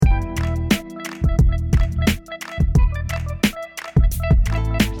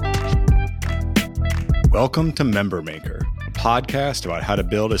Welcome to Member Maker, a podcast about how to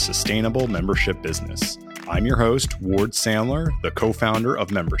build a sustainable membership business. I'm your host, Ward Sandler, the co-founder of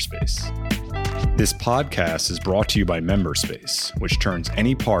MemberSpace. This podcast is brought to you by MemberSpace, which turns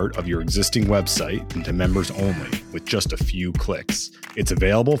any part of your existing website into members only with just a few clicks. It's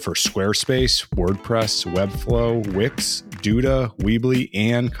available for Squarespace, WordPress, Webflow, Wix, Duda, Weebly,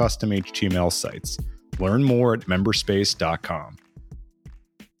 and custom HTML sites. Learn more at memberspace.com.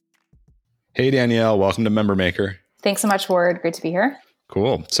 Hey, Danielle, welcome to Member Maker. Thanks so much, Ward. Great to be here.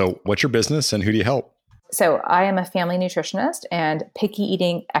 Cool. So what's your business and who do you help? So I am a family nutritionist and picky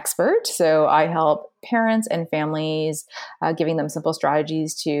eating expert. So I help parents and families, giving them simple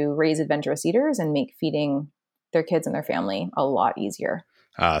strategies to raise adventurous eaters and make feeding their kids and their family a lot easier.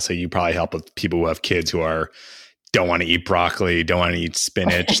 So you probably help with people who have kids who don't want to eat broccoli, don't want to eat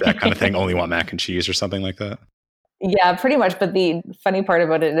spinach, that kind of thing, only want mac and cheese or something like that. Yeah, pretty much. But the funny part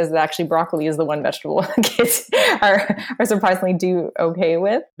about it is that actually broccoli is the one vegetable kids are surprisingly do okay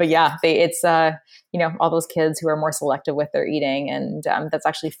with. But yeah, it's all those kids who are more selective with their eating, and that's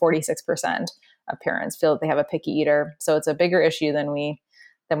actually 46% of parents feel that they have a picky eater. So it's a bigger issue than we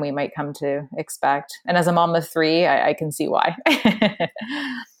might come to expect. And as a mom of three, I can see why.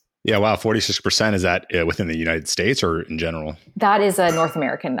 Yeah, wow, 46%. Is that within the United States or in general? That is a North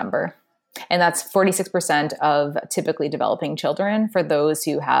American number. And that's 46% of typically developing children. For those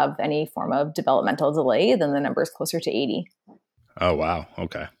who have any form of developmental delay, then the number is closer to 80. Oh, wow.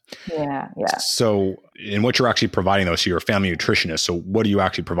 Okay. Yeah. So, and what you're actually providing though, so you're a family nutritionist. So what are you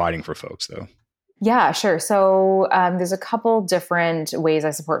actually providing for folks though? Yeah, sure. So there's a couple different ways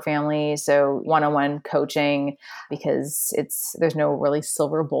I support families. So one-on-one coaching, because there's no really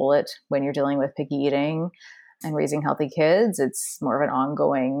silver bullet when you're dealing with picky eating and raising healthy kids. It's more of an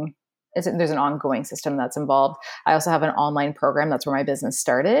ongoing there's an ongoing system that's involved. I also have an online program. That's where my business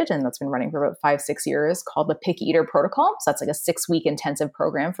started. And that's been running for about 5-6 years called the Picky Eater Protocol. So that's like a 6-week intensive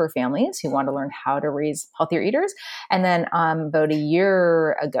program for families who want to learn how to raise healthier eaters. And then about a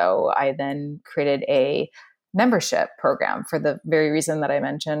year ago, I then created a membership program for the very reason that I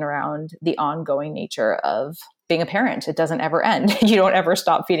mentioned around the ongoing nature of being a parent. It doesn't ever end. You don't ever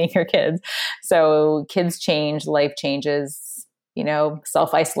stop feeding your kids. So kids change, life changes,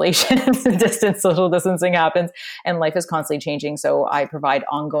 self-isolation, social distancing happens, and life is constantly changing. So I provide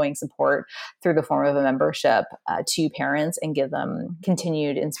ongoing support through the form of a membership to parents and give them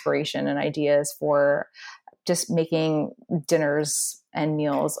continued inspiration and ideas for just making dinners and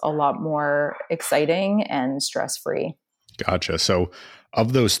meals a lot more exciting and stress-free. Gotcha. So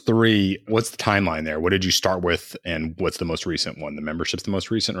of those three, what's the timeline there? What did you start with and what's the most recent one? The membership's the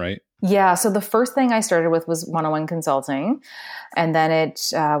most recent, right? Yeah. So the first thing I started with was one-on-one consulting. And then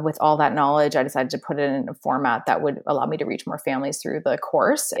with all that knowledge, I decided to put it in a format that would allow me to reach more families through the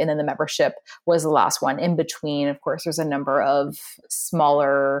course. And then the membership was the last one. In between, of course, there's a number of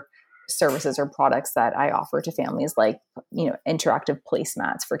smaller services or products that I offer to families, like, interactive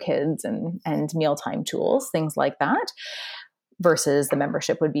placemats for kids and mealtime tools, things like that. Versus the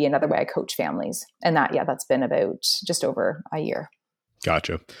membership would be another way I coach families. And that's been about just over a year.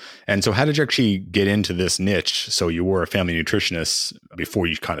 Gotcha. And so how did you actually get into this niche? So you were a family nutritionist before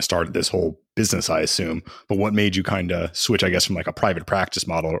you kind of started this whole business, I assume. But what made you kind of switch, I guess, from like a private practice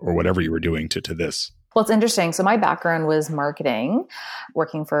model or whatever you were doing to this? Well, it's interesting. So my background was marketing,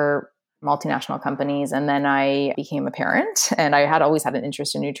 working for multinational companies. And then I became a parent and I had always had an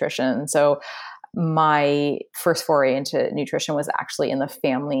interest in nutrition. So my first foray into nutrition was actually in the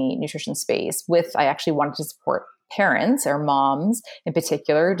family nutrition space I actually wanted to support parents or moms in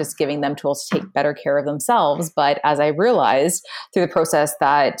particular, just giving them tools to take better care of themselves. But as I realized through the process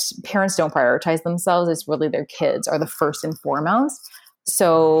that parents don't prioritize themselves, it's really their kids are the first and foremost.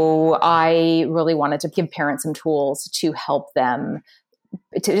 So I really wanted to give parents some tools to help them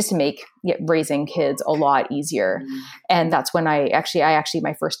to make raising kids a lot easier. Mm. And that's when I actually,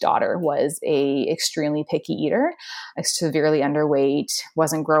 my first daughter was a extremely picky eater, severely underweight,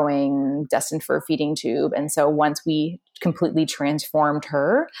 wasn't growing, destined for a feeding tube. And so once we completely transformed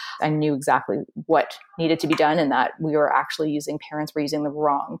her, I knew exactly what needed to be done and that parents were using the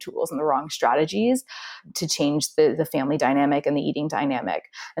wrong tools and the wrong strategies to change the family dynamic and the eating dynamic.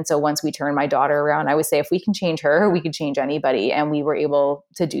 And so once we turned my daughter around, I would say if we can change her, we could change anybody. And we were able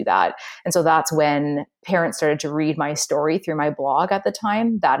to do that. And so that's when parents started to read my story through my blog at the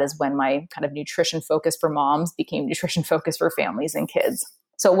time. That is when my kind of nutrition focus for moms became nutrition focus for families and kids.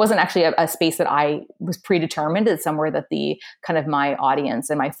 So it wasn't actually a space that I was predetermined. It's somewhere that the kind of my audience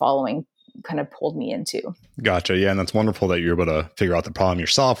and my following kind of pulled me into. Gotcha. Yeah. And that's wonderful that you're able to figure out the problem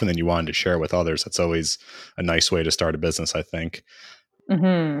yourself and then you wanted to share with others. That's always a nice way to start a business, I think.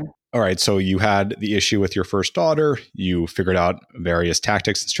 Mm-hmm. All right. So you had the issue with your first daughter. You figured out various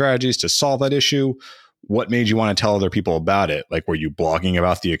tactics and strategies to solve that issue. What made you want to tell other people about it? Like, were you blogging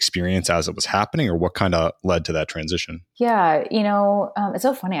about the experience as it was happening, or what kind of led to that transition? Yeah, it's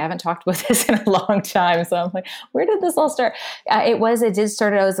so funny. I haven't talked about this in a long time. So I'm like, where did this all start? It did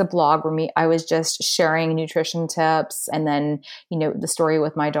start out as a blog where I was just sharing nutrition tips and then, the story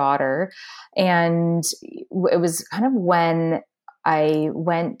with my daughter. And it was kind of when we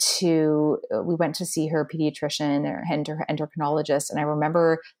went to see her pediatrician or her endocrinologist. And I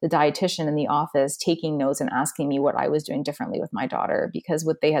remember the dietitian in the office taking notes and asking me what I was doing differently with my daughter, because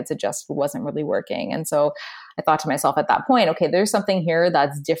what they had suggested wasn't really working. And so I thought to myself at that point, okay, there's something here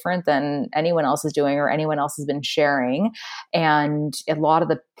that's different than anyone else is doing or anyone else has been sharing. And a lot of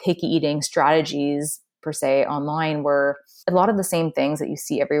the picky eating strategies per se online were a lot of the same things that you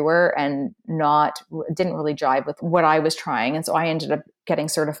see everywhere and didn't really jive with what I was trying. And so I ended up getting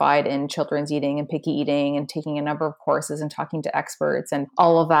certified in children's eating and picky eating and taking a number of courses and talking to experts, and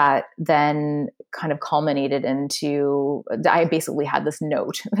all of that then kind of culminated into, I basically had this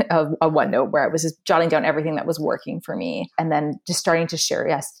note of a OneNote where I was just jotting down everything that was working for me. And then just starting to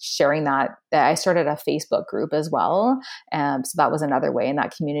sharing that. I started a Facebook group as well. So that was another way. And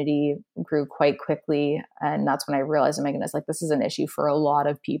that community grew quite quickly. And that's when I realized, oh my goodness, like this is an issue for a lot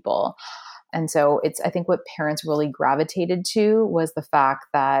of people. And so I think what parents really gravitated to was the fact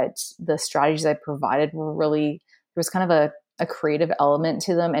that the strategies I provided were really, there was kind of a creative element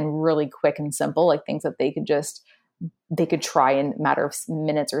to them and really quick and simple, like things that they could try in a matter of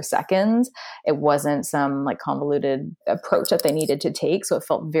minutes or seconds. It wasn't some like convoluted approach that they needed to take. So it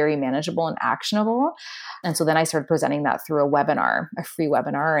felt very manageable and actionable. And so then I started presenting that through a free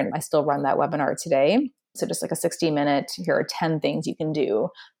webinar, and I still run that webinar today. So just like a 60-minute, here are 10 things you can do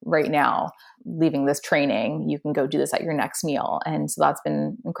right now, leaving this training. You can go do this at your next meal. And so that's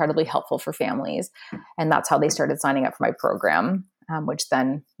been incredibly helpful for families. And that's how they started signing up for my program, which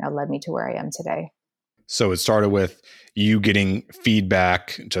then led me to where I am today. So it started with you getting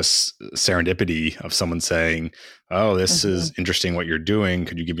feedback, just serendipity of someone saying, oh, this is interesting what you're doing.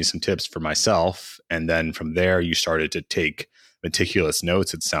 Could you give me some tips for myself? And then from there, you started to take meticulous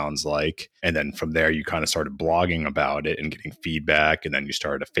notes, it sounds like. And then from there, you kind of started blogging about it and getting feedback. And then you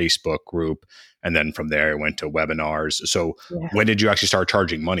started a Facebook group. And then from there, it went to webinars. So when did you actually start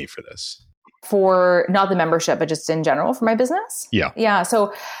charging money for this? For not the membership, but just in general for my business? Yeah. Yeah.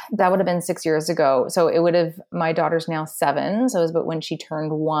 So that would have been 6 years ago. So it would have, my daughter's now 7. So it was about when she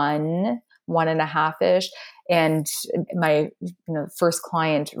turned 1.5-ish. And my first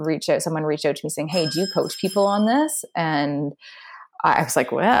client someone reached out to me saying, hey, do you coach people on this? And I was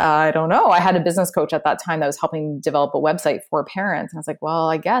like, well, I don't know. I had a business coach at that time that was helping develop a website for parents. And I was like, well,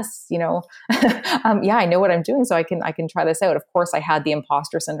 I guess, yeah, I know what I'm doing. So I can try this out. Of course, I had the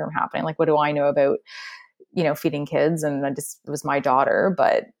imposter syndrome happening. Like, what do I know about, feeding kids? And it was my daughter,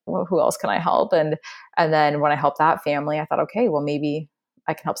 but who else can I help? And then when I helped that family, I thought, okay, well, maybe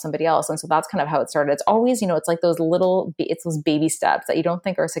I can help somebody else. And so that's kind of how it started. It's always, it's like those baby steps that you don't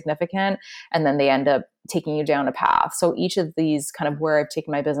think are significant. And then they end up taking you down a path. So each of these kind of where I've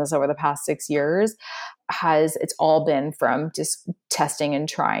taken my business over the past 6 years it's all been from just testing and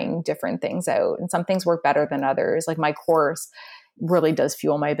trying different things out. And some things work better than others. Like my course really does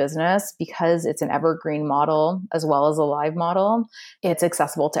fuel my business because it's an evergreen model as well as a live model. It's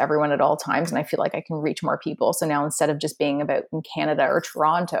accessible to everyone at all times. And I feel like I can reach more people. So now instead of just being about in Canada or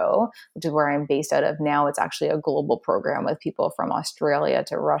Toronto, which is where I'm based out of, now it's actually a global program with people from Australia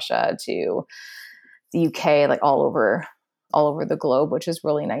to Russia to the UK, like all over the globe, which is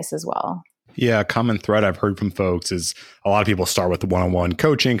really nice as well. Yeah, a common thread I've heard from folks is a lot of people start with the one-on-one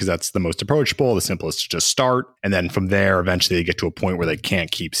coaching because that's the most approachable, the simplest to just start. And then from there, eventually they get to a point where they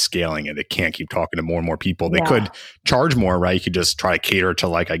can't keep scaling it. They can't keep talking to more and more people. They could charge more, right? You could just try to cater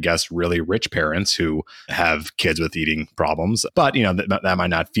to really rich parents who have kids with eating problems. But, that might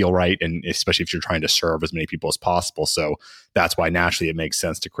not feel right. And especially if you're trying to serve as many people as possible. So that's why naturally it makes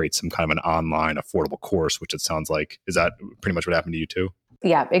sense to create some kind of an online affordable course, which it sounds like, is that pretty much what happened to you too?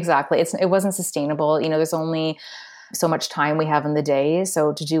 Yeah, exactly. It wasn't sustainable. There's only so much time we have in the day.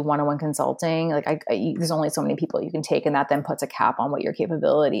 So to do one-on-one consulting, there's only so many people you can take, and that then puts a cap on what your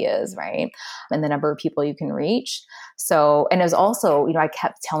capability is, right? And the number of people you can reach. So, and it was also, I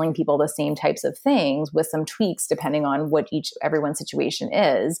kept telling people the same types of things with some tweaks depending on what everyone's situation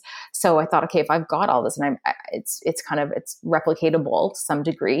is. So I thought, okay, if I've got all this and it's replicatable to some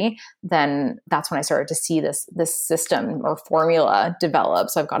degree, then that's when I started to see this system or formula develop.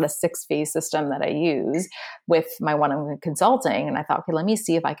 So I've got a 6-phase system that I use with my one-on-one consulting. And I thought, okay, let me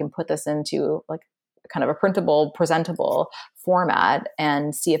see if I can put this into kind of a printable, presentable format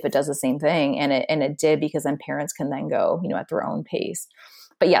and see if it does the same thing. And it did, because then parents can then go, at their own pace.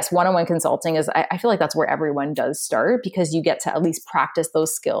 But yes, one-on-one consulting is, I feel like that's where everyone does start, because you get to at least practice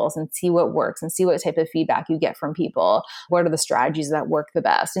those skills and see what works and see what type of feedback you get from people. What are the strategies that work the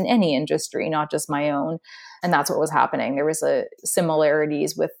best in any industry, not just my own. And that's what was happening. There was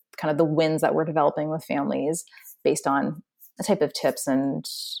similarities with kind of the wins that we're developing with families based on the type of tips and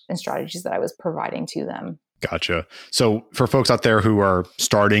strategies that I was providing to them. Gotcha. So for folks out there who are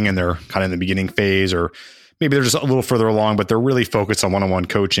starting and they're kind of in the beginning phase, or maybe they're just a little further along, but they're really focused on one-on-one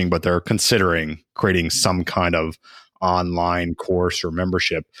coaching, but they're considering creating some kind of online course or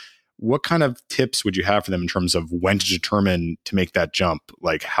membership, what kind of tips would you have for them in terms of when to determine to make that jump?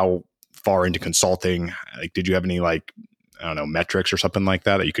 Like how far into consulting? Like, did you have any metrics or something like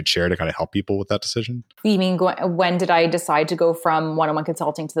that you could share to kind of help people with that decision? You mean when did I decide to go from one-on-one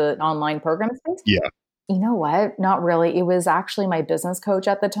consulting to the online program space? Yeah. You know what? Not really. It was actually my business coach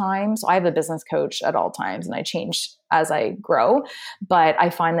at the time. So I have a business coach at all times, and I change as I grow. But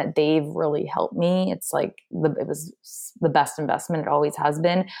I find that they've really helped me. It's like it was the best investment. It always has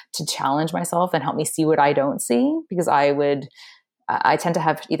been, to challenge myself and help me see what I don't see, because I tend to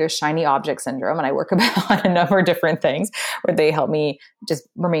have either shiny object syndrome, and I work on a number of different things where they help me just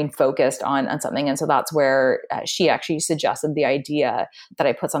remain focused on something. And so that's where she actually suggested the idea that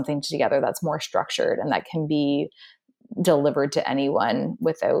I put something together that's more structured and that can be delivered to anyone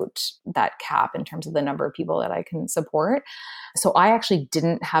without that cap in terms of the number of people that I can support. So I actually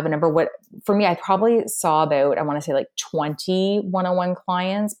didn't have a number. For me, I probably saw about, I want to say like 20 one-on-one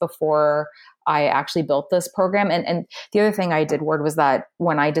clients before I actually built this program. And the other thing I did, Ward, was that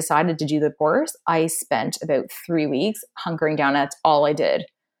when I decided to do the course, I spent about 3 weeks hunkering down. That's all I did.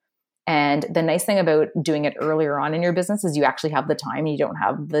 And the nice thing about doing it earlier on in your business is you actually have the time. You don't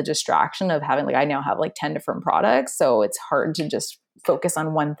have the distraction of having, I now have 10 different products. So it's hard to just focus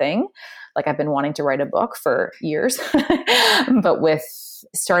on one thing. I've been wanting to write a book for years, but with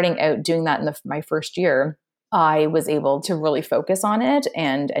starting out doing that in my first year, I was able to really focus on it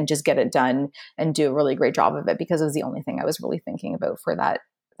and just get it done and do a really great job of it, because it was the only thing I was really thinking about for that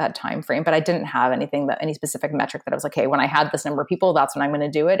time frame. But I didn't have any specific metric that I was like, hey, when I had this number of people, that's when I'm going to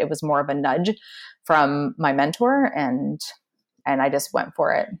do it. It was more of a nudge from my mentor, and I just went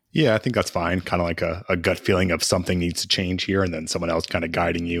for it. Yeah, I think that's fine. Kind of like a gut feeling of something needs to change here, and then someone else kind of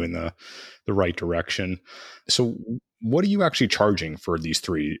guiding you in the right direction. So what are you actually charging for these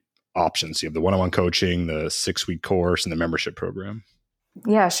three options? You have the one-on-one coaching, the 6-week course, and the membership program.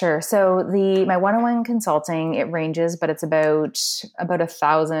 Yeah, sure. So my one-on-one consulting, it ranges, but it's about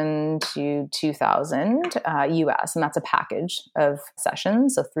 $1,000 to $2,000 US, and that's a package of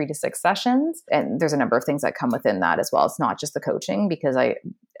sessions, so 3 to 6 sessions. And there's a number of things that come within that as well. It's not just the coaching, because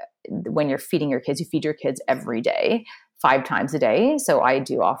when you're feeding your kids, you feed your kids every day, 5 times a day. So I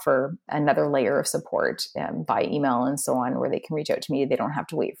do offer another layer of support by email and so on, where they can reach out to me. They don't have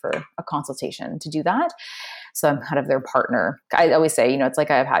to wait for a consultation to do that. So I'm kind of their partner. I always say, it's like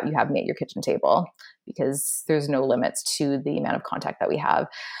you have me at your kitchen table, because there's no limits to the amount of contact that we have.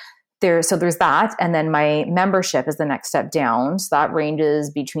 So there's that. And then my membership is the next step down. So that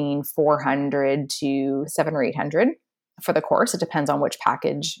ranges between $400 to $700 or $800 for the course. It depends on which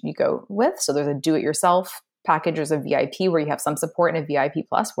package you go with. So there's a do-it-yourself package, there's a VIP where you have some support, and a VIP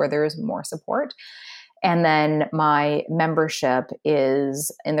plus where there is more support. And then my membership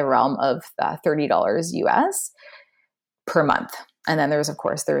is in the realm of $30 US per month. And then there's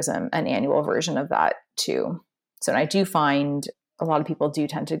an annual version of that too. So I do find a lot of people do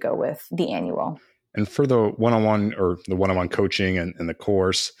tend to go with the annual. And for the one-on-one or the one-on-one coaching and the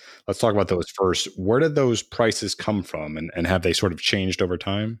course, let's talk about those first. Where did those prices come from, and have they sort of changed over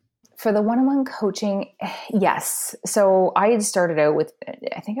time? For the one-on-one coaching, yes. So I had started out with,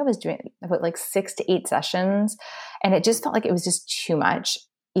 I think I was doing about 6 to 8 sessions, and it just felt like it was just too much.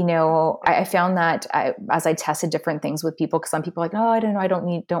 I found that as I tested different things with people, because some people are like, oh, I don't know, I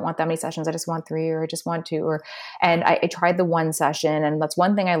don't want that many sessions. I just want 3, or I just want 2, and I tried the one session. And that's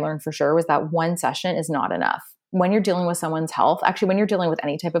one thing I learned for sure, was that one session is not enough. When you're dealing with someone's health, actually, when you're dealing with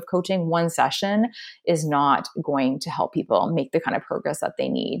any type of coaching, one session is not going to help people make the kind of progress that they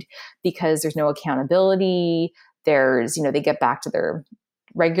need, because there's no accountability. They get back to their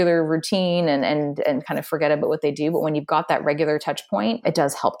regular routine and kind of forget about what they do. But when you've got that regular touch point, it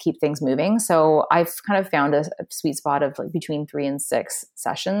does help keep things moving. So I've kind of found a sweet spot of between 3 and 6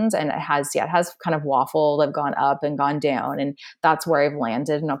 sessions. And it has kind of waffled. I've gone up and gone down, and that's where I've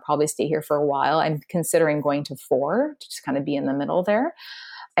landed. And I'll probably stay here for a while. I'm considering going to 4 to just kind of be in the middle there.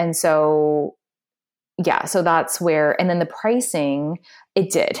 And so, yeah, so that's where, and then the pricing,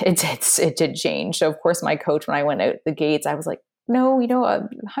 it did change. So of course my coach, when I went out the gates, I was like, no,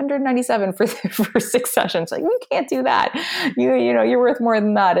 197 for 6 sessions. Like, you can't do that. You're worth more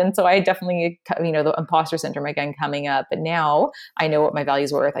than that. And so I definitely, the imposter syndrome again coming up. But now I know what my value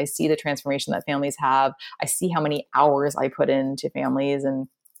is worth. I see the transformation that families have. I see how many hours I put into families and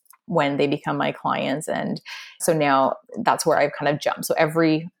when they become my clients. And so now that's where I've kind of jumped. So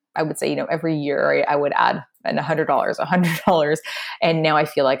I would say, every year I would add $100. And now I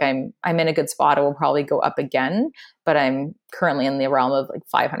feel like I'm in a good spot. I will probably go up again, but I'm currently in the realm of like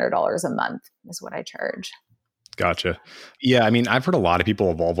 $500 a month is what I charge. Gotcha. Yeah. I mean, I've heard a lot of people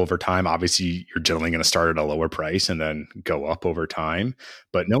evolve over time. Obviously, you're generally going to start at a lower price and then go up over time.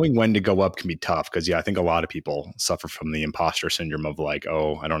 But knowing when to go up can be tough because, I think a lot of people suffer from the imposter syndrome of like,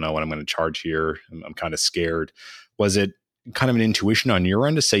 oh, I don't know what I'm going to charge here. I'm kind of scared. Was it kind of an intuition on your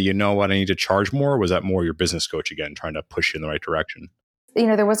end to say, you know what, I need to charge more? Or was that more your business coach again, trying to push you in the right direction?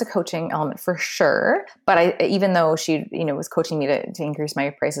 There was a coaching element for sure, but even though she, was coaching me to increase my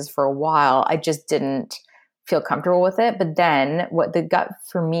prices for a while, I just didn't feel comfortable with it. But then the gut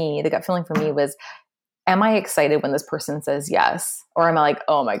feeling for me was, am I excited when this person says yes? Or am I like,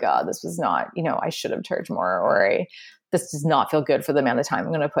 oh my God, this was not, I should have charged more, or this does not feel good for the amount of time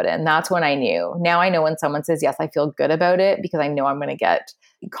I'm going to put in. That's when I knew. Now I know when someone says yes, I feel good about it because I know I'm going to get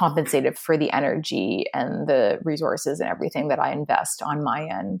compensated for the energy and the resources and everything that I invest on my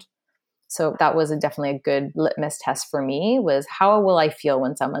end. So that was definitely a good litmus test for me, was how will I feel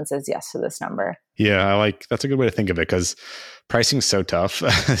when someone says yes to this number? Yeah, that's a good way to think of it because pricing's so tough.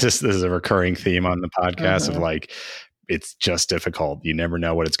 This is a recurring theme on the podcast of like, it's just difficult. You never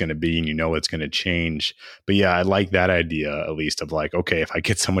know what it's going to be and it's going to change. But yeah, I like that idea at least of like, okay, if I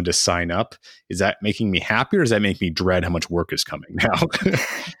get someone to sign up, is that making me happy or does that make me dread how much work is coming now?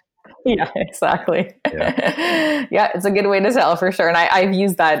 Yeah, exactly. Yeah. Yeah, it's a good way to tell for sure. And I've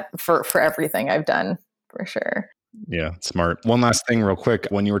used that for everything I've done for sure. Yeah, smart. One last thing real quick.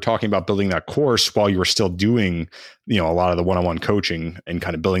 When you were talking about building that course while you were still doing, a lot of the one-on-one coaching and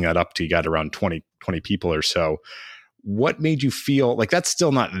kind of building that up to you got around 20 people or so, what made you feel like that's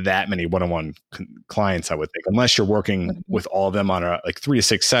still not that many one-on-one clients, I would think, unless you're working with all of them on like 3 to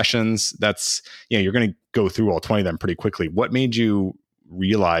 6 sessions. That's, you're going to go through all 20 of them pretty quickly. What made you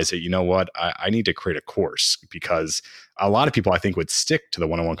realize that, I need to create a course? Because a lot of people I think would stick to the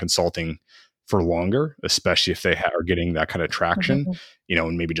one-on-one consulting for longer, especially if they are getting that kind of traction,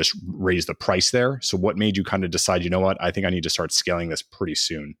 and maybe just raise the price there. So what made you kind of decide, I think I need to start scaling this pretty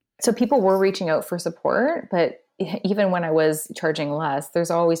soon? So people were reaching out for support, but even when I was charging less, there's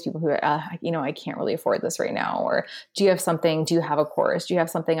always people who are, I can't really afford this right now. Or do you have a course? Do you have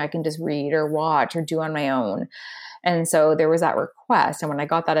something I can just read or watch or do on my own? And so there was that request. And when I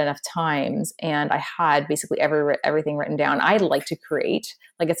got that enough times and I had basically everything written down, I like to create.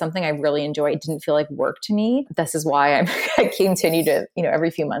 Like, it's something I really enjoy. It didn't feel like work to me. This is why I continue to,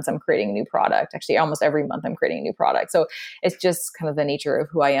 every few months I'm creating a new product. Actually, almost every month I'm creating a new product. So it's just kind of the nature of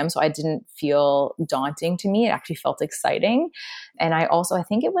who I am. So I didn't feel daunting to me. It actually felt exciting. And I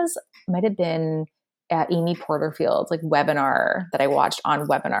think it might have been at Amy Porterfield's webinar that I watched on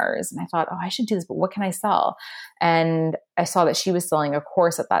webinars. And I thought, I should do this, but what can I sell? And I saw that she was selling a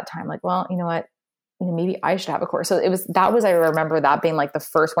course at that time. Like, well, you know what? Maybe I should have a course. So I remember that being like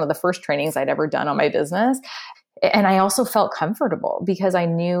one of the first trainings I'd ever done on my business. And I also felt comfortable because I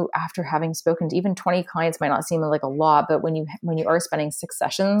knew after having spoken to even 20 clients might not seem like a lot, but when you are spending 6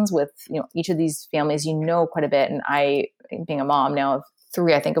 sessions with, each of these families, quite a bit. And I, being a mom now of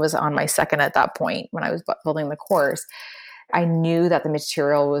 3, I think it was on my 2nd at that point when I was building the course, I knew that the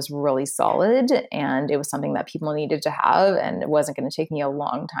material was really solid and it was something that people needed to have, and it wasn't going to take me a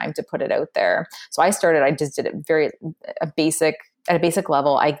long time to put it out there. So I just did it at a basic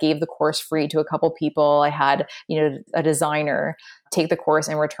level. I gave the course free to a couple people. I had, a designer take the course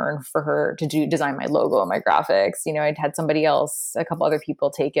in return for her to design my logo and my graphics. I'd had a couple other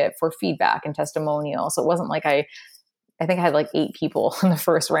people take it for feedback and testimonial. So it wasn't like I think I had 8 people in the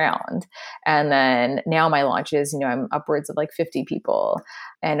first round. And then now my launches, I'm upwards of 50 people.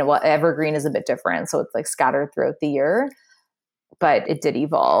 And Evergreen is a bit different. So it's scattered throughout the year, but it did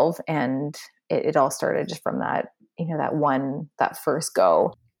evolve. And it all started just from that, that first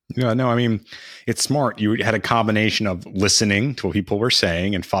go. Yeah, no, I mean, it's smart. You had a combination of listening to what people were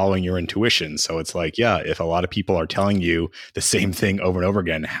saying and following your intuition. So it's like, yeah, if a lot of people are telling you the same thing over and over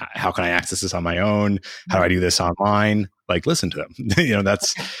again, how can I access this on my own? How do I do this online? Listen to them.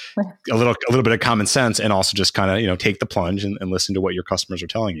 That's a little bit of common sense, and also just kind of, take the plunge and listen to what your customers are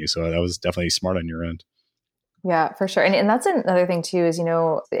telling you. So that was definitely smart on your end. Yeah, for sure. And that's another thing too, is,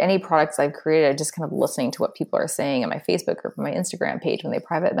 any products I've created, just kind of listening to what people are saying on my Facebook group, on my Instagram page, when they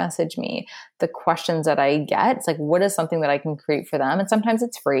private message me, the questions that I get, it's like, what is something that I can create for them? And sometimes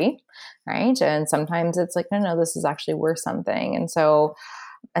it's free, right? And sometimes it's like, no, this is actually worth something.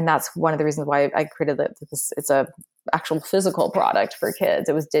 And that's one of the reasons why I created this. It's a actual physical product for kids.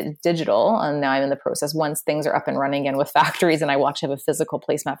 It was digital. And now I'm in the process. Once things are up and running again with factories, and I watch have a physical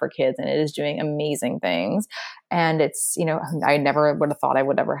placemat for kids, and it is doing amazing things. And it's, I never would have thought I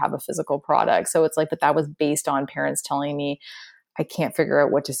would ever have a physical product. So it's like, but that was based on parents telling me, I can't figure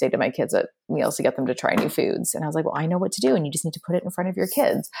out what to say to my kids at meals to get them to try new foods. And I was like, well, I know what to do, and you just need to put it in front of your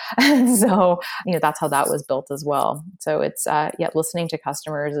kids. And so, that's how that was built as well. So it's, listening to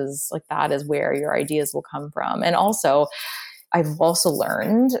customers is like, that is where your ideas will come from. And also, I've also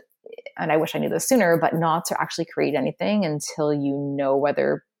learned, and I wish I knew this sooner, but not to actually create anything until you know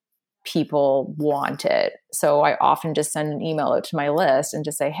whether people want it. So I often just send an email out to my list and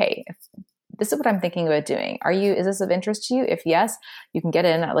just say, hey, this is what I'm thinking about doing. Is this of interest to you? If yes, you can get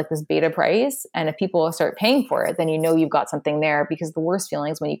in at like this beta price. And if people start paying for it, then you've got something there. Because the worst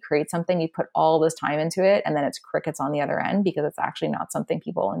feeling is when you create something, you put all this time into it, and then it's crickets on the other end because it's actually not something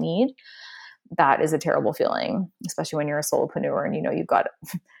people need. That is a terrible feeling, especially when you're a solopreneur and you've got,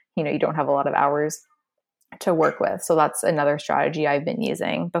 you don't have a lot of hours to work with. So that's another strategy I've been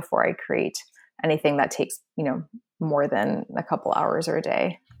using before I create anything that takes, more than a couple hours or a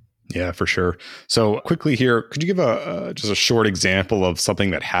day. Yeah, for sure. So quickly here, could you give just a short example of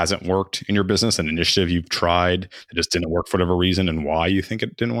something that hasn't worked in your business, an initiative you've tried that just didn't work for whatever reason, and why you think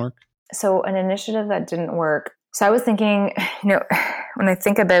it didn't work? So an initiative that didn't work. So I was thinking, when I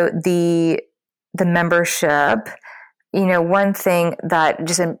think about the membership, one thing that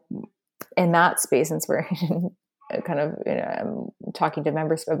just in that space, since we're kind of talking to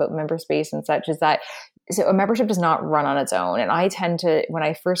members about member space and such, is that so a membership does not run on its own. And I tend to, when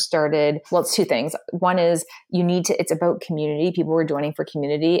I first started, well, it's two things. One is it's about community. People were joining for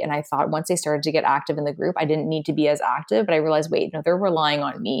community. And I thought once they started to get active in the group, I didn't need to be as active, but I realized, wait, no, they're relying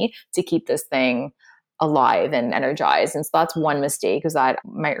on me to keep this thing alive and energized. And so that's one mistake, is that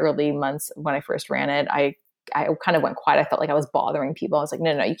my early months when I first ran it, I kind of went quiet. I felt like I was bothering people. I was like,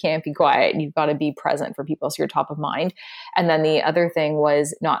 no, you can't be quiet. You've got to be present for people, so you're top of mind. And then the other thing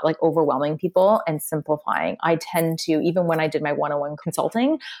was not like overwhelming people and simplifying. I tend to, even when I did my one-on-one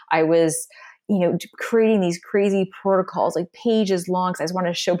consulting, I was creating these crazy protocols, like pages long, because I just wanted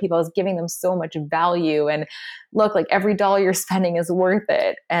to show people I was giving them so much value. And look, like every dollar you're spending is worth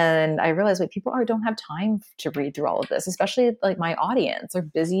it. And I realized people don't have time to read through all of this, especially like my audience. They're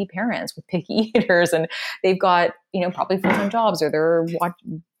busy parents with picky eaters, and they've got, probably full-time jobs, or they're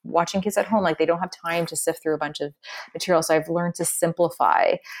watching kids at home. Like they don't have time to sift through a bunch of material. So I've learned to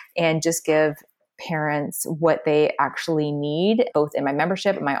simplify and just give parents what they actually need, both in my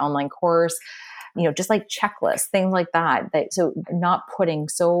membership and my online course, just like checklists, things like that. So not putting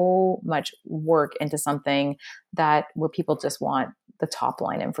so much work into something where people just want the top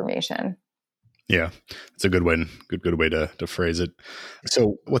line information. Yeah, it's a good way to phrase it.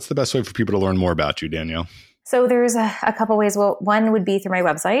 So what's the best way for people to learn more about you, Danielle? So there's a couple ways. Well, one would be through my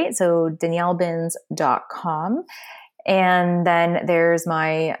website, so daniellebins.com. And then there's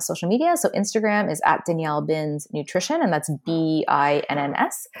my social media. So Instagram is at Danielle Bins Nutrition, and that's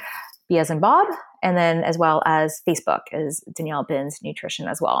BINNS, B as in Bob. And then as well as Facebook is Danielle Bins Nutrition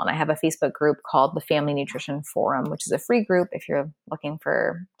as well. And I have a Facebook group called the Family Nutrition Forum, which is a free group if you're looking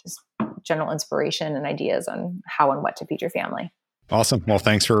for just general inspiration and ideas on how and what to feed your family. Awesome. Well,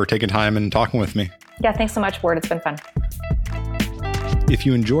 thanks for taking time and talking with me. Yeah, thanks so much, Ward. It's been fun. If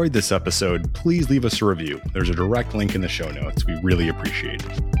you enjoyed this episode, please leave us a review. There's a direct link in the show notes. We really appreciate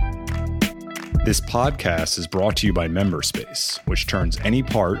it. This podcast is brought to you by MemberSpace, which turns any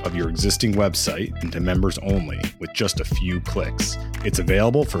part of your existing website into members only with just a few clicks. It's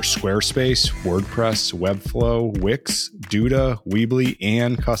available for Squarespace, WordPress, Webflow, Wix, Duda, Weebly,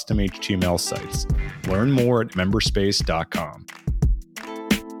 and custom HTML sites. Learn more at memberspace.com.